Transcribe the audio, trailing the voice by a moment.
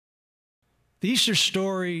The Easter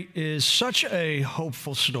story is such a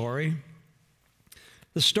hopeful story.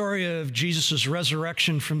 The story of Jesus'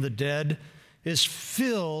 resurrection from the dead is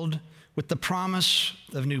filled with the promise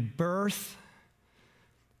of new birth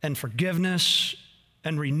and forgiveness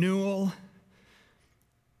and renewal.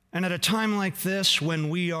 And at a time like this, when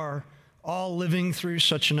we are all living through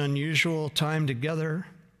such an unusual time together,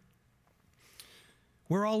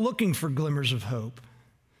 we're all looking for glimmers of hope.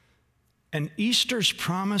 And Easter's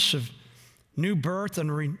promise of new birth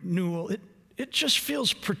and renewal, it just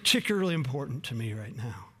feels particularly important to me right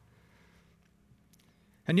now.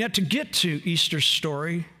 And yet to get to Easter's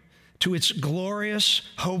story, to its glorious,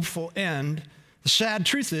 hopeful end, the sad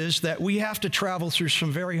truth is that we have to travel through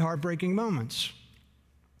some very heartbreaking moments.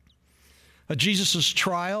 Jesus'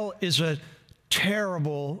 trial is a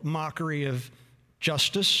terrible mockery of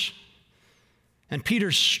justice, and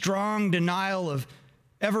Peter's strong denial of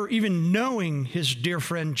ever even knowing his dear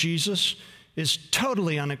friend Jesus is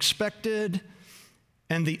totally unexpected,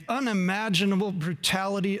 and the unimaginable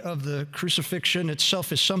brutality of the crucifixion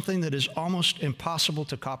itself is something that is almost impossible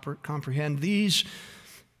to comprehend. These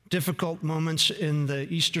difficult moments in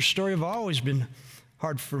the Easter story have always been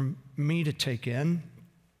hard for me to take in,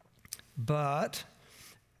 but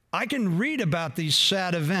I can read about these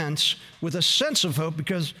sad events with a sense of hope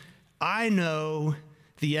because I know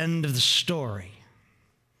the end of the story.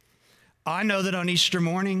 I know that on Easter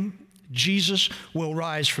morning, Jesus will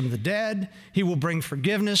rise from the dead. He will bring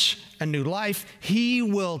forgiveness and new life. He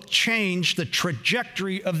will change the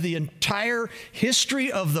trajectory of the entire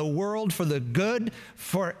history of the world for the good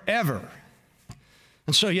forever.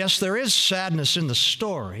 And so, yes, there is sadness in the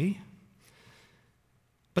story,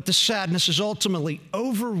 but the sadness is ultimately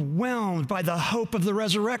overwhelmed by the hope of the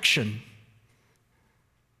resurrection.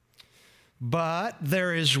 But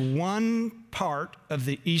there is one part of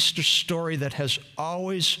the Easter story that has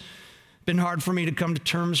always been hard for me to come to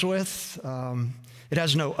terms with. It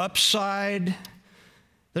has no upside.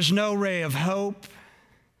 There's no ray of hope.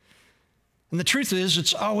 And the truth is,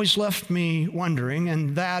 it's always left me wondering,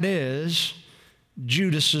 and that is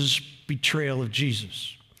Judas's betrayal of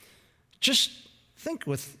Jesus. Just think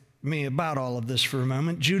with me about all of this for a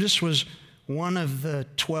moment. Judas was one of the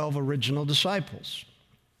 12 original disciples.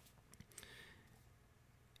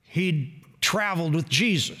 He'd traveled with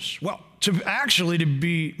Jesus. Well, to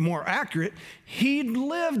be more accurate, he'd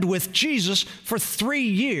lived with Jesus for 3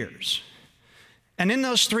 years. And in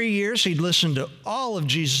those 3 years, he'd listened to all of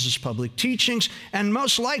Jesus' public teachings, and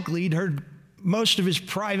most likely he'd heard most of his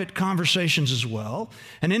private conversations as well.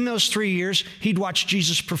 And in those 3 years, he'd watched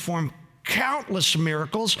Jesus perform countless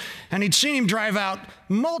miracles, and he'd seen him drive out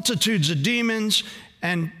multitudes of demons,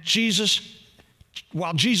 and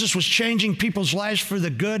while Jesus was changing people's lives for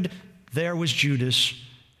the good, there was Judas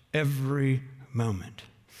every moment.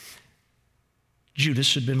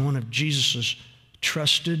 Judas had been one of Jesus'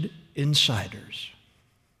 trusted insiders.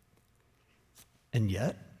 And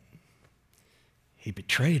yet, he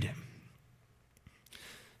betrayed him.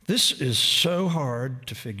 This is so hard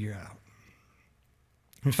to figure out.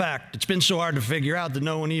 In fact, it's been so hard to figure out that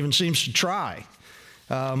no one even seems to try.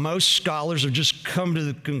 Most scholars have just come to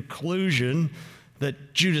the conclusion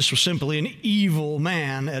that Judas was simply an evil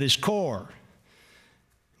man at his core.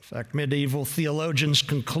 In fact, medieval theologians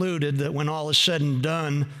concluded that when all is said and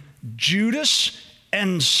done, Judas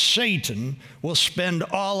and Satan will spend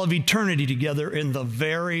all of eternity together in the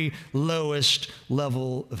very lowest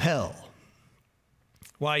level of hell.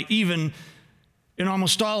 Why, even in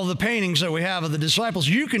almost all of the paintings that we have of the disciples,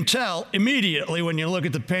 you can tell immediately when you look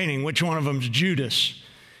at the painting which one of them is Judas.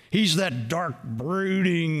 He's that dark,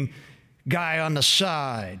 brooding guy on the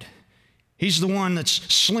side. He's the one that's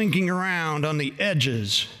slinking around on the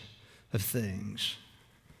edges of things.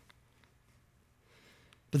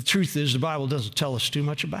 But the truth is, the Bible doesn't tell us too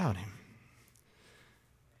much about him.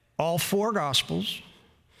 All 4 Gospels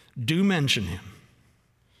do mention him,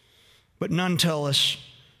 but none tell us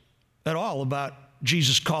at all about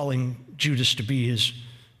Jesus calling Judas to be his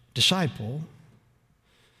disciple.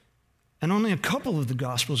 And only a couple of the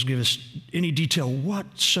Gospels give us any detail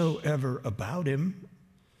whatsoever about him,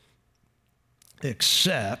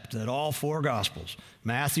 except that all 4 Gospels,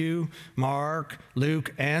 Matthew, Mark,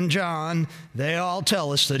 Luke, and John, they all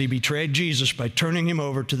tell us that he betrayed Jesus by turning him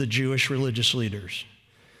over to the Jewish religious leaders.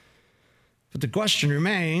 But the question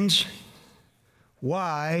remains,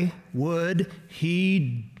 why would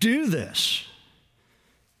he do this?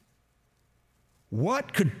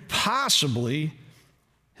 What could possibly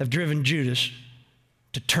have driven Judas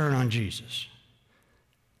to turn on Jesus?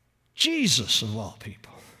 Jesus, of all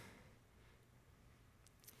people.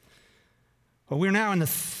 Well, we're now in the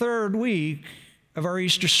 3rd week of our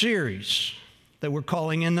Easter series. that we're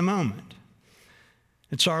calling In the Moment.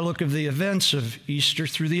 It's our look of the events of Easter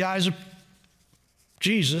through the eyes of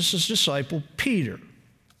Jesus' disciple, Peter.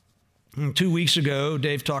 And 2 weeks ago,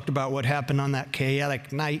 Dave talked about what happened on that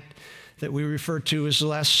chaotic night that we refer to as the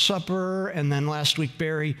Last Supper, and then last week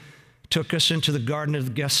Barry took us into the Garden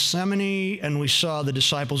of Gethsemane, and we saw the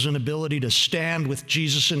disciples' inability to stand with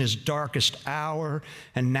Jesus in his darkest hour,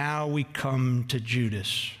 and now we come to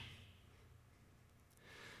Judas.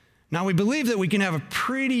 Now, we believe that we can have a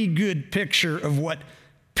pretty good picture of what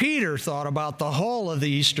Peter thought about the whole of the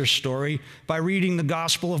Easter story by reading the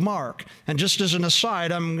Gospel of Mark. And just as an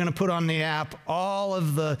aside, I'm going to put on the app all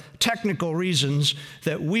of the technical reasons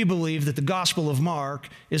that we believe that the Gospel of Mark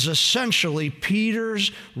is essentially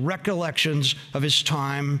Peter's recollections of his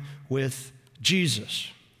time with Jesus.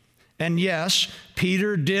 And yes,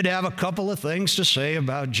 Peter did have a couple of things to say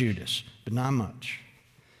about Judas, but not much.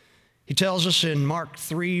 He tells us in Mark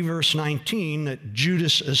 3, verse 19, that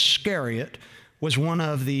Judas Iscariot was one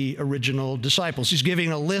of the original disciples. He's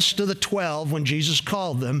giving a list of the 12 when Jesus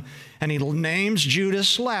called them, and he names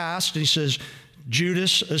Judas last. He says,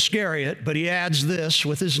 Judas Iscariot, but he adds this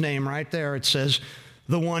with his name right there. It says,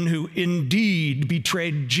 the one who indeed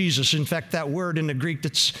betrayed Jesus. In fact, that word in the Greek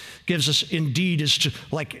that gives us indeed is to,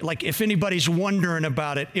 like if anybody's wondering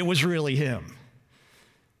about it, it was really him.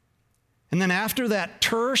 And then after that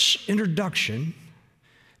terse introduction,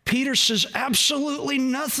 Peter says absolutely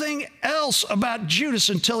nothing else about Judas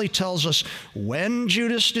until he tells us when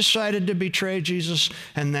Judas decided to betray Jesus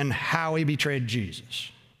and then how he betrayed Jesus.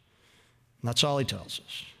 And that's all he tells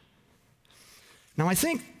us. Now, I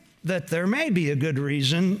think that there may be a good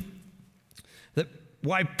reason that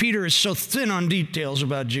why Peter is so thin on details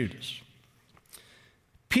about Judas.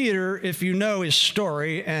 Peter, if you know his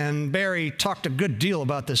story, and Barry talked a good deal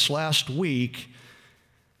about this last week,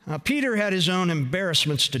 Peter had his own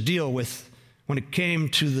embarrassments to deal with when it came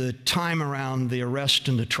to the time around the arrest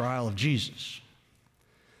and the trial of Jesus.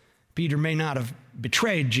 Peter may not have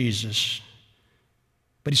betrayed Jesus,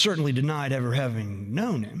 but he certainly denied ever having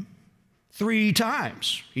known him. 3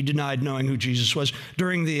 times he denied knowing who Jesus was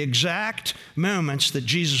during the exact moments that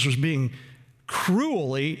Jesus was being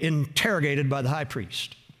cruelly interrogated by the high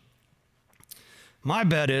priest. My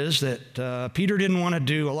bet is that Peter didn't want to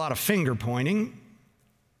do a lot of finger pointing,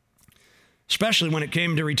 especially when it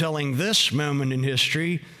came to retelling this moment in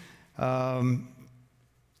history,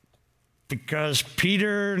 because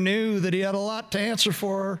Peter knew that he had a lot to answer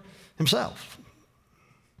for himself.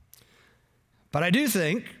 But I do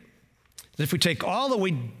think that if we take all that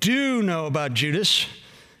we do know about Judas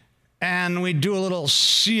and we do a little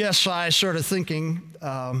CSI sort of thinking,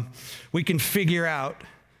 we can figure out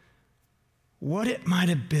what it might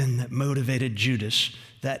have been that motivated Judas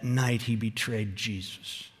that night he betrayed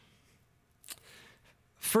Jesus.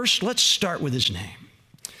 First, let's start with his name.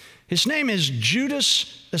 His name is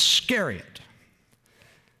Judas Iscariot.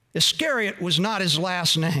 Iscariot was not his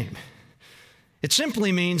last name. It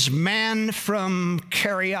simply means man from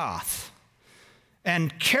Kerioth.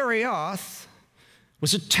 And Kerioth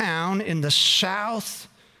was a town in the south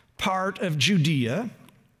part of Judea,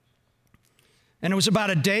 and it was about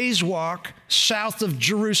a day's walk south of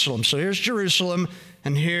Jerusalem. So here's Jerusalem,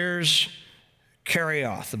 and here's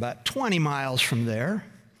Kerioth, about 20 miles from there.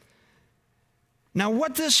 Now,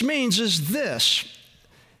 what this means is this.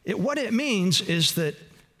 What it means is that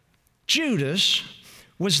Judas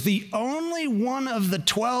was the only one of the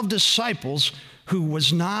 12 disciples who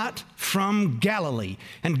was not from Galilee.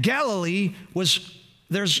 And Galilee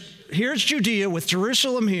here's Judea with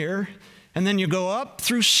Jerusalem here, and then you go up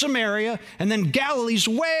through Samaria, and then Galilee's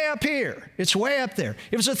way up here. It's way up there.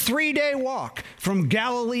 It was a 3-day walk from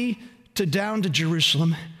Galilee down to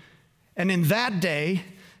Jerusalem. And in that day,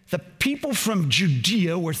 the people from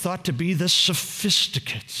Judea were thought to be the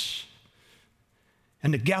sophisticates.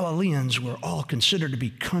 And the Galileans were all considered to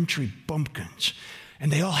be country bumpkins.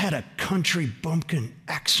 And they all had a country bumpkin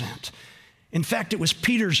accent. In fact, it was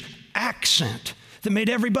Peter's accent that made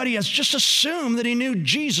everybody else just assume that he knew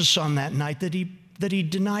Jesus on that night, that he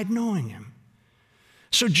denied knowing him.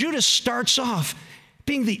 So Judas starts off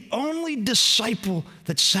being the only disciple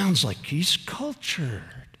that sounds like he's cultured.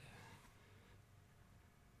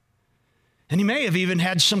 And he may have even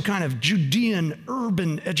had some kind of Judean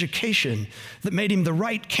urban education that made him the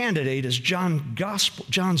right candidate, as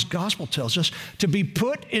John's gospel tells us, to be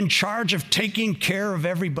put in charge of taking care of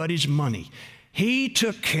everybody's money. He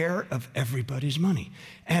took care of everybody's money.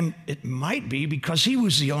 And it might be because he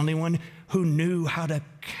was the only one who knew how to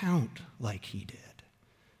count like he did.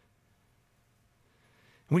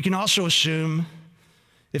 We can also assume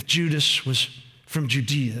if Judas was from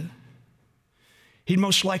Judea, He'd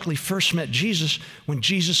most likely first met Jesus when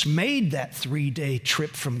Jesus made that 3-day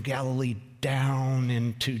trip from Galilee down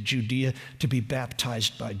into Judea to be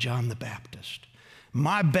baptized by John the Baptist.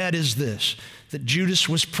 My bet is this, that Judas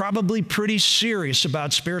was probably pretty serious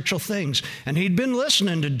about spiritual things, and he'd been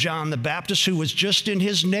listening to John the Baptist, who was just in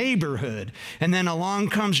his neighborhood. And then along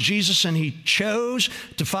comes Jesus, and he chose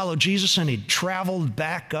to follow Jesus, and he traveled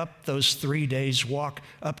back up those 3 days' walk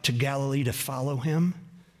up to Galilee to follow him.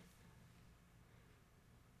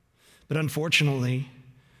 But unfortunately,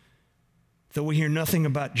 though we hear nothing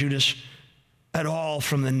about Judas at all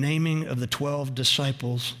from the naming of the 12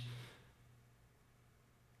 disciples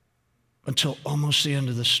until almost the end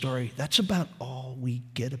of the story, that's about all we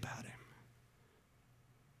get about him.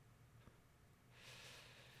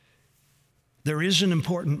 There is an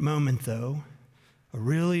important moment, though, a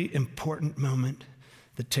really important moment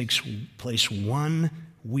that takes place 1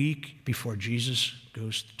 week before Jesus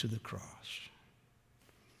goes to the cross.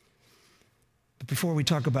 But before we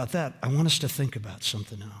talk about that, I want us to think about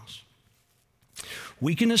something else.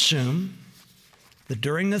 We can assume that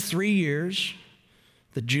during the 3 years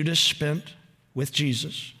that Judas spent with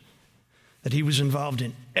Jesus, that he was involved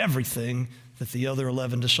in everything that the other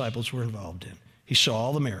 11 disciples were involved in. He saw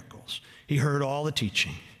all the miracles. He heard all the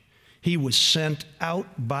teaching. He was sent out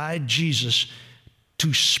by Jesus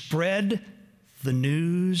to spread the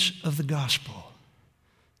news of the gospel.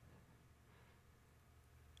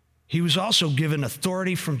 He was also given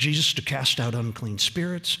authority from Jesus to cast out unclean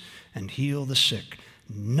spirits and heal the sick.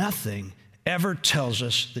 Nothing ever tells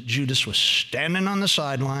us that Judas was standing on the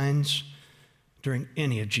sidelines during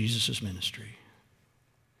any of Jesus' ministry.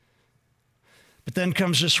 But then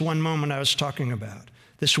comes this one moment I was talking about,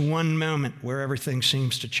 this one moment where everything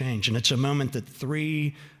seems to change. And it's a moment that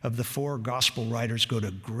 3 of the 4 gospel writers go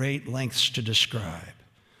to great lengths to describe.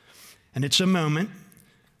 And it's a moment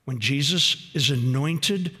when Jesus is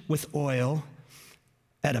anointed with oil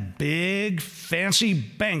at a big, fancy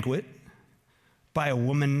banquet by a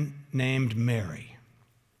woman named Mary.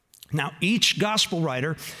 Now, each gospel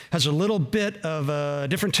writer has a little bit of a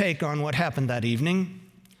different take on what happened that evening,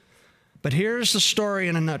 but here's the story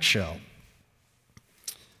in a nutshell.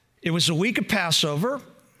 It was a week of Passover,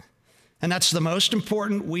 and that's the most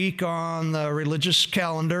important week on the religious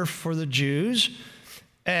calendar for the Jews.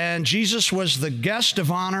 And Jesus was the guest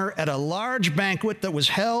of honor at a large banquet that was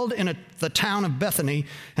held in the town of Bethany,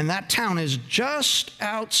 and that town is just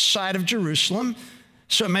outside of Jerusalem.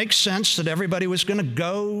 So it makes sense that everybody was going to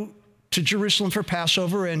go to Jerusalem for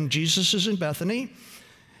Passover, and Jesus is in Bethany.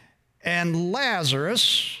 And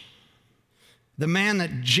Lazarus, the man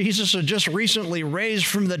that Jesus had just recently raised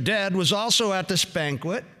from the dead, was also at this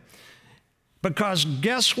banquet, because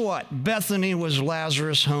guess what? Bethany was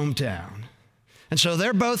Lazarus' hometown. And so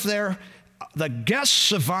they're both there, the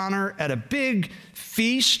guests of honor at a big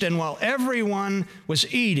feast, and while everyone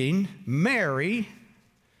was eating, Mary,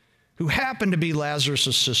 who happened to be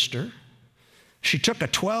Lazarus' sister, she took a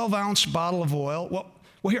 12-ounce bottle of oil.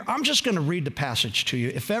 Well, here, I'm just going to read the passage to you.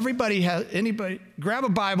 If anybody, grab a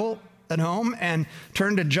Bible at home and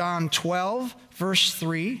turn to John 12, verse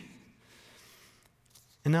 3,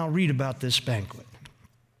 and I'll read about this banquet.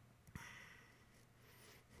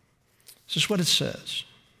 This is what it says.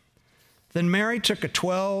 Then Mary took a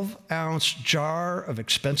 12-ounce jar of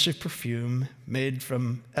expensive perfume made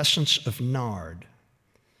from essence of nard,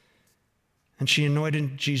 and she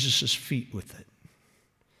anointed Jesus' feet with it,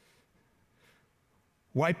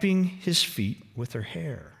 wiping his feet with her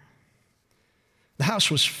hair. The house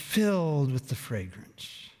was filled with the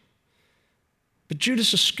fragrance. But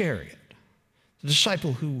Judas Iscariot, the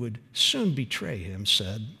disciple who would soon betray him,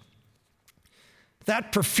 said,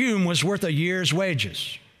 "That perfume was worth a year's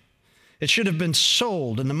wages. It should have been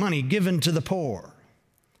sold and the money given to the poor."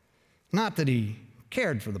 Not that he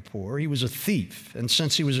cared for the poor. He was a thief, and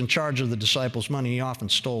since he was in charge of the disciples' money, he often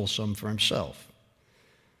stole some for himself.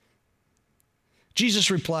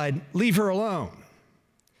 Jesus replied, "Leave her alone.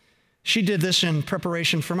 She did this in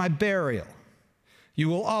preparation for my burial. You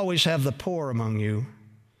will always have the poor among you,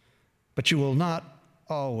 but you will not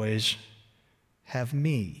always have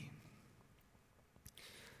me."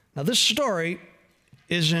 Now, this story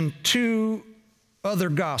is in 2 other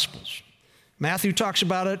Gospels. Matthew talks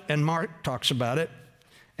about it and Mark talks about it.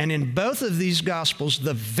 And in both of these Gospels,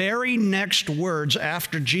 the very next words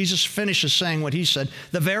after Jesus finishes saying what he said,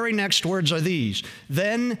 the very next words are these: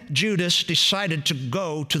 "Then Judas decided to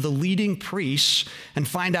go to the leading priests and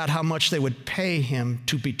find out how much they would pay him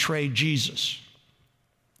to betray Jesus."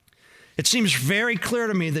 It seems very clear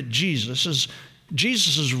to me that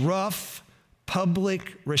Jesus' rough,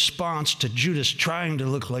 public response to Judas trying to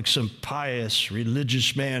look like some pious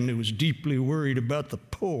religious man who was deeply worried about the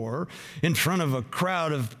poor in front of a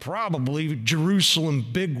crowd of probably Jerusalem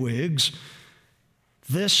bigwigs,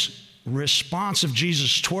 this response of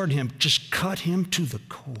Jesus toward him just cut him to the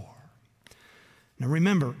core. Now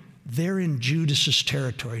remember, they're in Judas's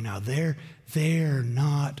territory now. They're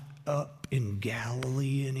not up in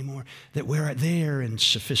Galilee anymore. They're in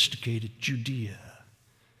sophisticated Judea.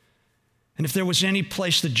 And if there was any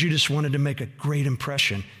place that Judas wanted to make a great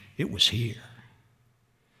impression, it was here.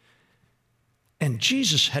 And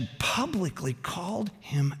Jesus had publicly called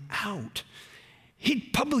him out.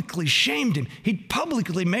 He'd publicly shamed him. He'd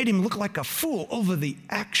publicly made him look like a fool over the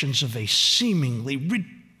actions of a seemingly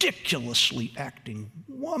ridiculously acting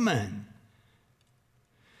woman.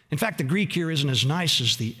 In fact, the Greek here isn't as nice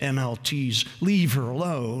as the NLT's leave her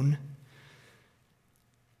alone.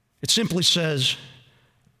 It simply says,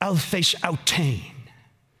 alphais autein.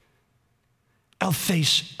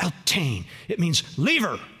 Alphais autein. It means leave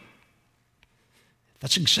her.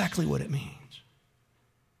 That's exactly what it means.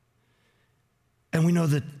 And we know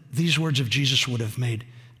that these words of Jesus would have made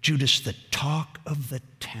Judas the talk of the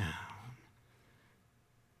town.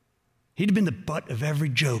 He'd have been the butt of every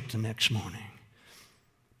joke the next morning.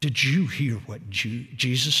 Did you hear what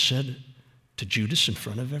Jesus said to Judas in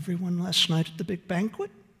front of everyone last night at the big banquet?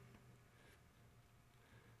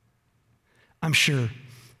 I'm sure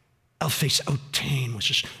alphais autein was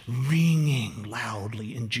just ringing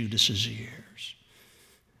loudly in Judas's ears.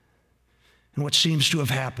 And what seems to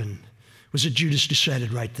have happened was that Judas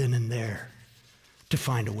decided right then and there to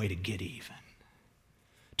find a way to get even,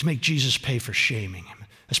 to make Jesus pay for shaming him,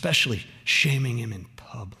 especially shaming him in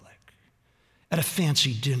public, at a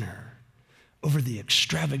fancy dinner over the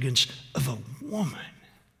extravagance of a woman.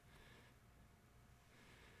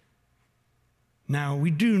 Now,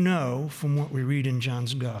 we do know from what we read in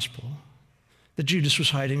John's gospel that Judas was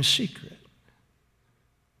hiding a secret.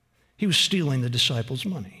 He was stealing the disciples'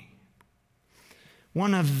 money.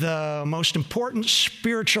 One of the most important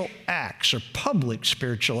spiritual acts, or public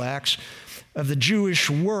spiritual acts, of the Jewish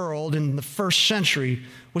world in the first century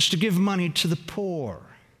was to give money to the poor.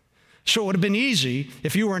 So it would have been easy,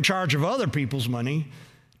 if you were in charge of other people's money,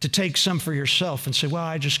 to take some for yourself and say, well,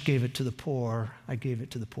 I just gave it to the poor. I gave it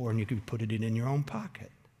to the poor, and you could put it in your own pocket.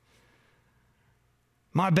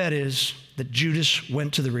 My bet is that Judas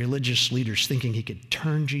went to the religious leaders thinking he could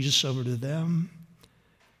turn Jesus over to them.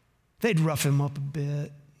 They'd rough him up a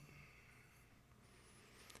bit.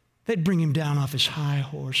 They'd bring him down off his high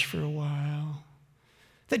horse for a while.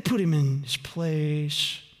 They'd put him in his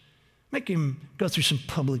place, make him go through some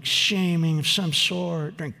public shaming of some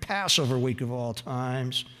sort during Passover week of all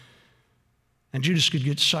times. And Judas could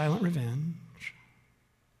get silent revenge.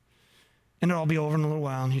 And it'll all be over in a little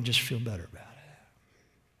while, and he'd just feel better about it.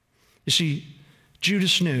 You see,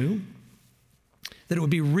 Judas knew that it would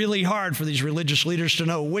be really hard for these religious leaders to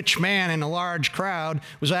know which man in a large crowd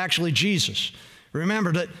was actually Jesus.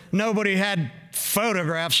 Remember that nobody had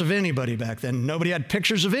photographs of anybody back then. Nobody had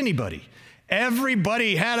pictures of anybody.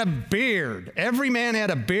 Everybody had a beard. Every man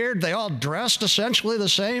had a beard. They all dressed essentially the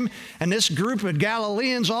same. And this group of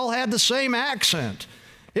Galileans all had the same accent.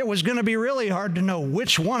 It was going to be really hard to know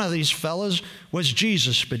which one of these fellas was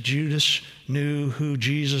Jesus, but Judas knew who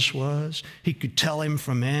Jesus was. He could tell him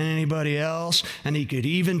from anybody else, and he could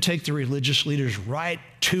even take the religious leaders right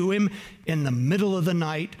to him in the middle of the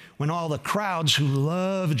night when all the crowds who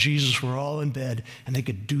loved Jesus were all in bed, and they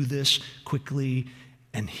could do this quickly,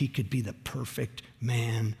 and he could be the perfect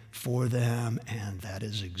man for them, and that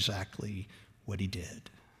is exactly what he did.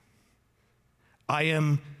 I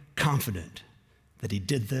am confident that he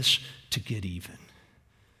did this to get even,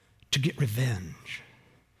 to get revenge,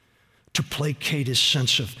 to placate his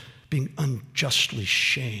sense of being unjustly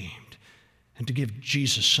shamed, and to give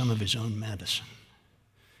Jesus some of his own medicine,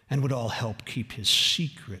 and would all help keep his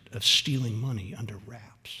secret of stealing money under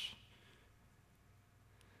wraps.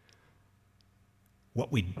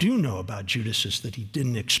 What we do know about Judas is that he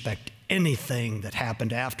didn't expect anything that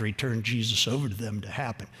happened after he turned Jesus over to them to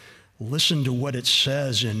happen. Listen to what it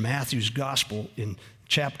says in Matthew's gospel in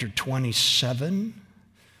chapter 27.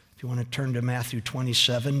 If you want to turn to Matthew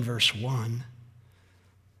 27, verse 1.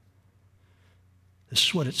 This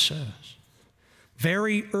is what it says.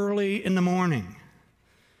 Very early in the morning,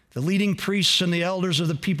 the leading priests and the elders of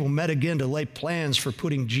the people met again to lay plans for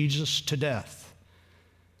putting Jesus to death.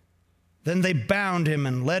 Then they bound him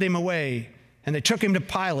and led him away, and they took him to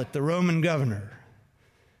Pilate, the Roman governor.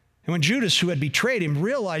 And when Judas, who had betrayed him,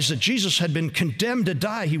 realized that Jesus had been condemned to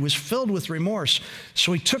die, he was filled with remorse.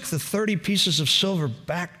 So he took the 30 pieces of silver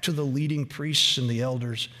back to the leading priests and the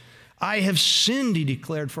elders. I have sinned, he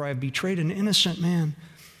declared, for I have betrayed an innocent man.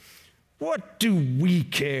 What do we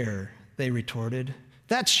care? They retorted.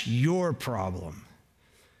 That's your problem.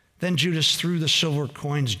 Then Judas threw the silver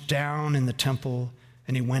coins down in the temple,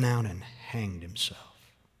 and he went out and hanged himself.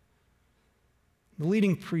 The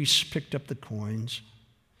leading priests picked up the coins.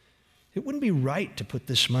 It wouldn't be right to put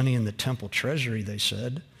this money in the temple treasury, they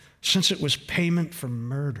said, since it was payment for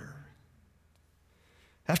murder.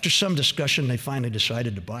 After some discussion, they finally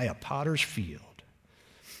decided to buy a potter's field,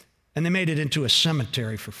 and they made it into a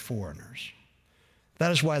cemetery for foreigners.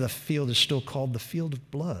 That is why the field is still called the Field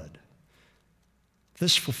of Blood.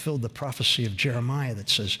 This fulfilled the prophecy of Jeremiah that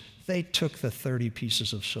says, they took the 30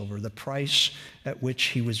 pieces of silver, the price at which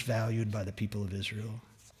he was valued by the people of Israel,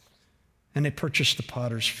 and they purchased the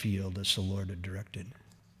potter's field as the Lord had directed.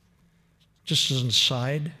 Just as an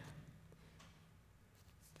aside,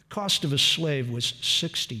 the cost of a slave was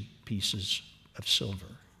 60 pieces of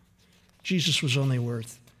silver. Jesus was only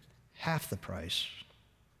worth half the price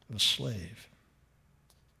of a slave.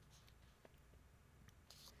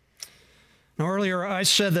 Now, earlier I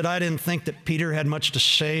said that I didn't think that Peter had much to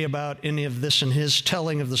say about any of this in his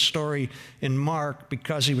telling of the story in Mark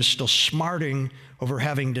because he was still smarting over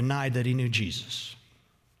having denied that he knew Jesus.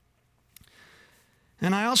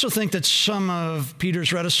 And I also think that some of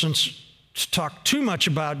Peter's reticence to talk too much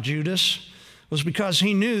about Judas was because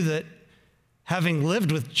he knew that having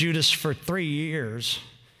lived with Judas for 3 years,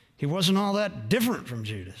 he wasn't all that different from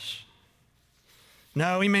Judas.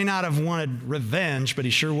 No, he may not have wanted revenge, but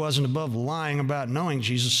he sure wasn't above lying about knowing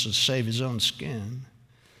Jesus to save his own skin.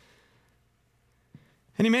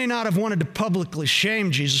 And he may not have wanted to publicly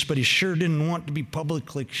shame Jesus, but he sure didn't want to be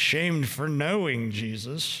publicly shamed for knowing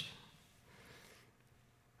Jesus.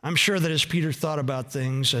 I'm sure that as Peter thought about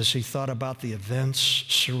things, as he thought about the events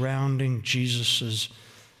surrounding Jesus'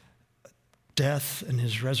 death and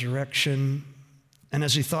his resurrection, and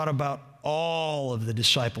as he thought about all of the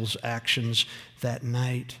disciples' actions that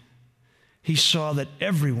night, he saw that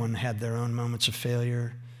everyone had their own moments of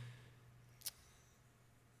failure,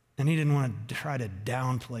 and he didn't want to try to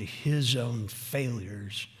downplay his own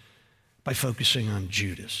failures by focusing on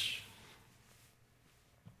Judas.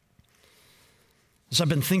 As I've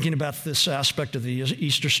been thinking about this aspect of the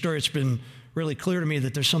Easter story, it's been really clear to me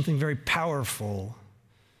that there's something very powerful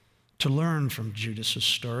to learn from Judas'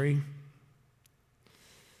 story.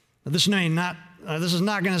 Now, this is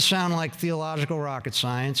not going to sound like theological rocket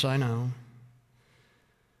science, I know.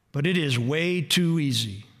 But it is way too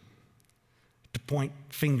easy to point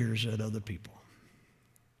fingers at other people.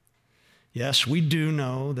 Yes, we do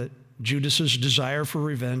know that Judas's desire for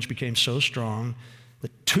revenge became so strong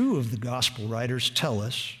that 2 of the gospel writers tell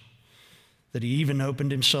us that he even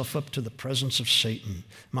opened himself up to the presence of Satan.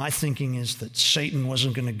 My thinking is that Satan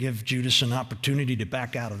wasn't going to give Judas an opportunity to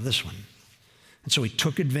back out of this one. And so he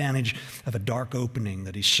took advantage of a dark opening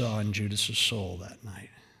that he saw in Judas' soul that night.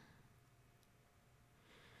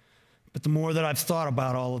 But the more that I've thought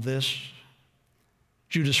about all of this,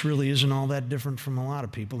 Judas really isn't all that different from a lot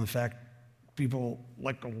of people. In fact, people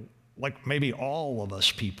like maybe all of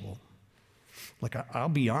us people. Like, I'll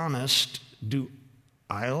be honest, do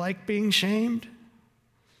I like being shamed?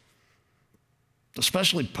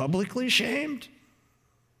 Especially publicly shamed?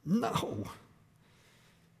 No.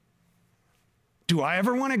 Do I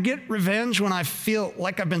ever want to get revenge when I feel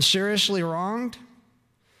like I've been seriously wronged?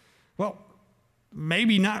 Well,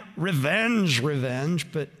 maybe not revenge,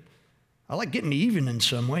 but I like getting even in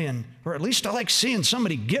some way, or at least I like seeing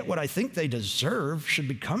somebody get what I think they deserve should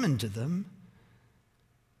be coming to them.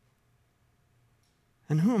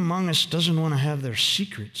 And who among us doesn't want to have their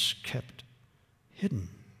secrets kept hidden?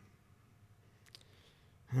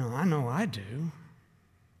 I know I do.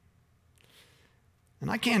 And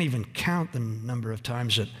I can't even count the number of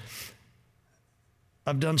times that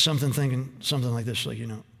I've done something thinking something like this, like,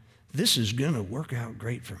 this is going to work out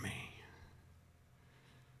great for me.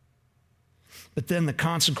 But then the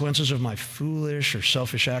consequences of my foolish or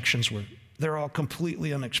selfish actions they're all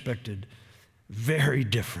completely unexpected, very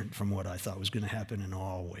different from what I thought was going to happen, and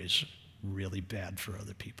always really bad for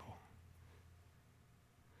other people.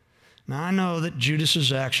 Now, I know that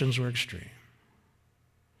Judas's actions were extreme.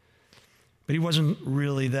 But he wasn't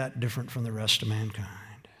really that different from the rest of mankind.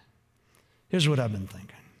 Here's what I've been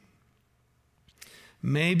thinking.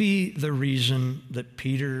 Maybe the reason that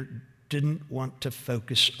Peter didn't want to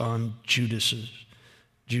focus on Judas's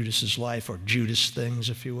life, or Judas things,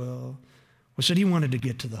 if you will, was that he wanted to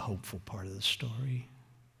get to the hopeful part of the story.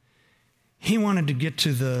 He wanted to get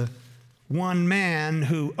to the one man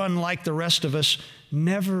who, unlike the rest of us,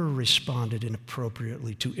 never responded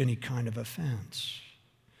inappropriately to any kind of offense.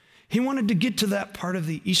 He wanted to get to that part of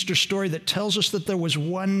the Easter story that tells us that there was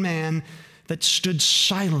one man that stood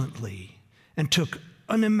silently and took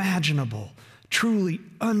unimaginable, truly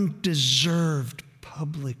undeserved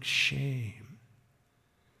public shame.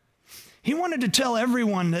 He wanted to tell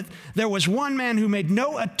everyone that there was one man who made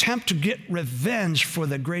no attempt to get revenge for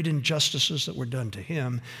the great injustices that were done to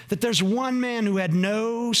him, that there's one man who had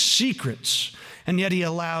no secrets, and yet he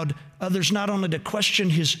allowed others not only to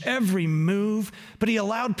question his every move, but he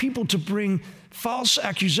allowed people to bring false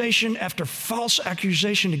accusation after false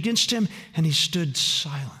accusation against him, and he stood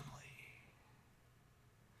silently.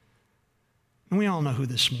 And we all know who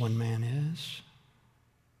this one man is.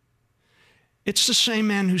 It's the same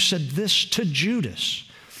man who said this to Judas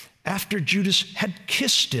after Judas had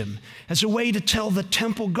kissed him as a way to tell the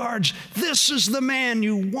temple guards, "This is the man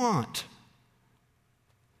you want."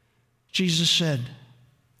 Jesus said,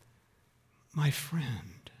 "My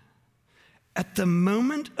friend." At the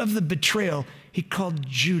moment of the betrayal, he called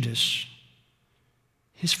Judas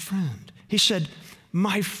his friend. He said,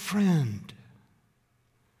 "My friend,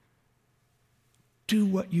 do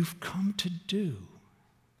what you've come to do."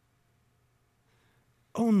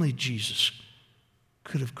 Only Jesus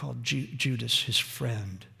could have called Judas his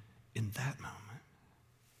friend in that moment.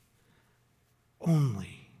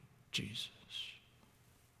 Only Jesus.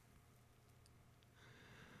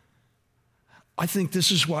 I think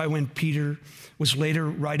this is why when Peter was later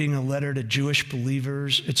writing a letter to Jewish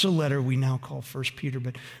believers, it's a letter we now call 1 Peter,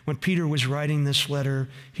 but when Peter was writing this letter,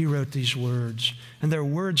 he wrote these words. And they're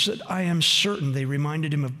words that I am certain they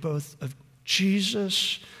reminded him of both of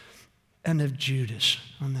Jesus and of Judas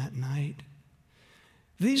on that night.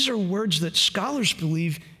 These are words that scholars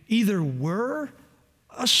believe either were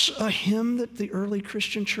a hymn that the early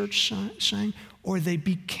Christian church sang, or they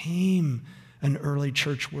became an early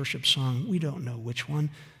church worship song. We don't know which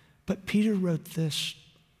one, but Peter wrote this.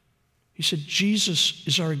 He said, Jesus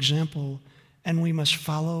is our example, and we must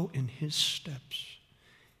follow in his steps.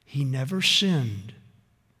 He never sinned,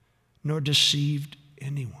 nor deceived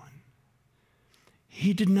anyone.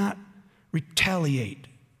 He did not retaliate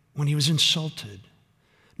when he was insulted,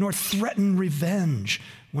 nor threaten revenge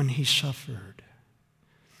when he suffered.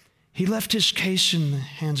 He left his case in the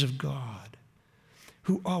hands of God,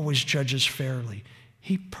 who always judges fairly.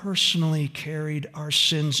 He personally carried our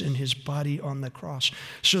sins in his body on the cross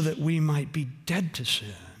so that we might be dead to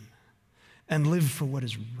sin and live for what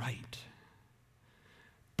is right.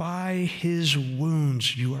 By his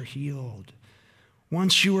wounds you are healed.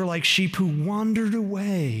 Once you were like sheep who wandered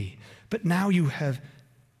away, but now you have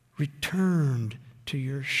returned to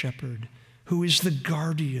your shepherd, who is the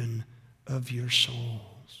guardian of your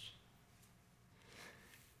souls.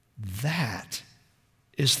 That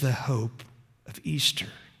is the hope of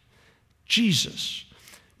Easter. Jesus,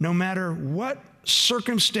 no matter what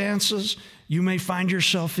circumstances you may find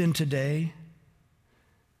yourself in today,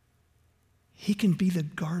 he can be the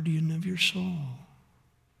guardian of your soul.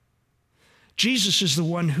 Jesus is the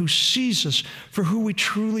one who sees us for who we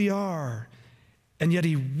truly are, and yet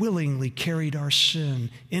he willingly carried our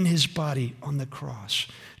sin in his body on the cross.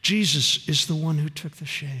 Jesus is the one who took the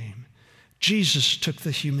shame. Jesus took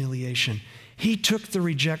the humiliation. He took the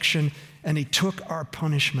rejection, and he took our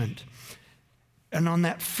punishment. And on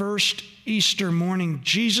that first Easter morning,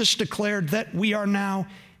 Jesus declared that we are now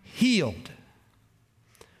healed.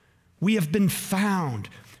 We have been found.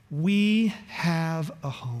 We have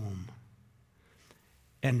a home.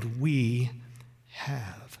 And we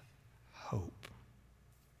have hope.